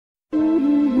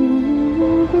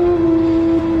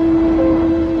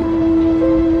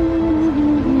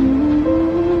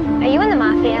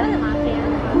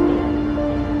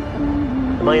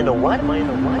I in the what?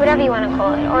 Whatever you want to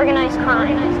call it. Organized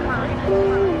crime.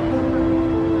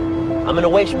 I'm in the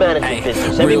waste management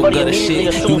business. Everybody real good immediately shit.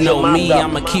 assumes You know you're me, mobbed up.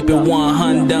 I'ma keep it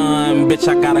 100 done. Bitch,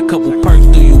 I got a couple perks,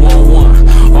 do you want one?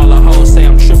 All the hoes say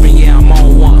I'm tripping, yeah, I'm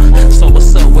on one. So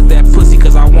what's up with that pussy,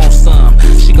 cause I want some.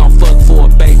 She gon' fuck for a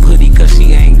babe hoodie, cause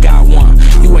she ain't got one.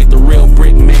 You ain't the real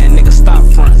brick man, nigga, stop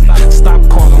front. Stop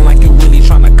calling like you really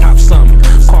tryna cop something.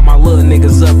 Call my little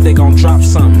niggas up, they gon' drop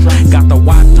something. Got the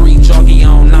Y3 joggy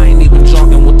on, I ain't even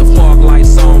jogging with the fog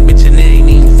lights on. Bitch, and it ain't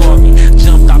even foggy.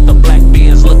 Jumped out the black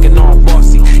Benz looking all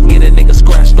bossy. Get a nigga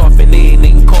scratched off and it ain't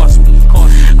even cost me.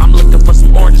 I'm looking for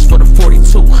some oranges for the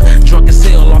 42. Drunk as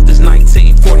hell off this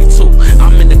 1942.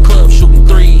 I'm in the club shooting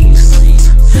threes.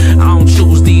 I don't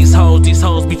choose these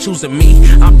hoes be choosing me.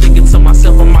 I'm thinking to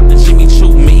myself, I'm out to Jimmy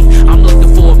Choo me. I'm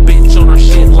looking for a bitch on her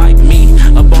shit like me.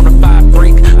 A bonafide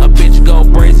freak, a bitch go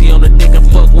crazy on the dick and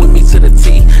fuck with me to the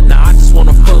T. Now I just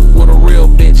wanna fuck with a real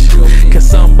bitch. Can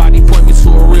somebody point me to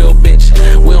a real bitch?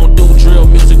 We don't do drill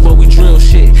music, but we drill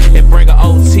shit. And bring a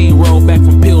OT roll back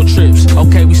from pill trips.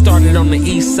 Okay, we started on the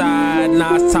east side,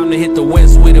 now it's time to hit the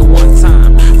west with it one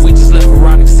time. We just left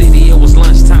Erotic City, it was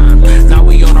lunchtime. Now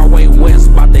we on our way west,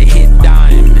 about to hit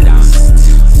Diamond.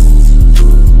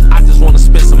 I just wanna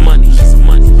spend some money.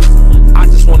 I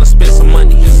just wanna spend some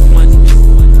money.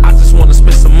 I just wanna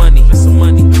spend some money.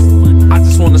 I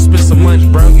just wanna spend some money.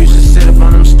 Bro, used to sit up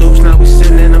on them stoops, now we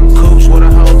sitting in them coops with a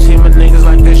whole team of niggas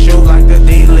like the shoe, like the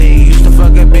D-League. Used to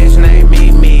fuck a bitch named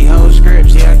Me. Whole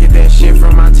scripts, yeah, I get that shit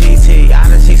from my TT. I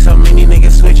done see so many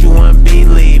niggas switch, you wouldn't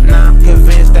believe. Now I'm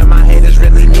convinced that my haters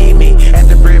really need me. At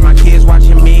the crib, my kids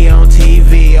watching me on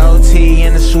TV. OT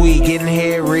in the suite, getting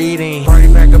head reading. Party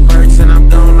pack of birds and I'm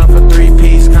going off a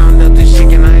 3-piece. Counting up this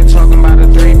chicken, I ain't talking about a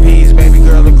 3-piece. Baby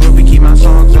girl, a groupie, keep my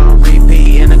songs on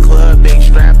repeat. In the club, big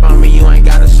strap on me, you ain't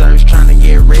gotta search. Tryna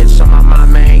get rich, so my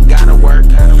mama ain't gotta work.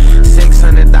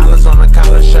 $600 on a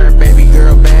collar shirt. Baby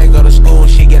girl bag, go to school,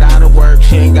 she get out of work.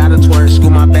 She ain't gotta twerk, school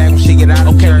my bag when she get out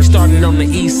of Okay, church. we started on the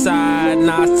east side,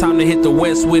 now it's time to hit the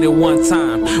west with it one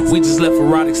time. We just left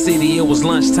Erotic City, it was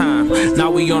lunchtime.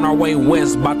 Now we on our way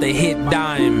west, about to hit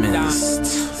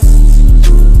Diamonds.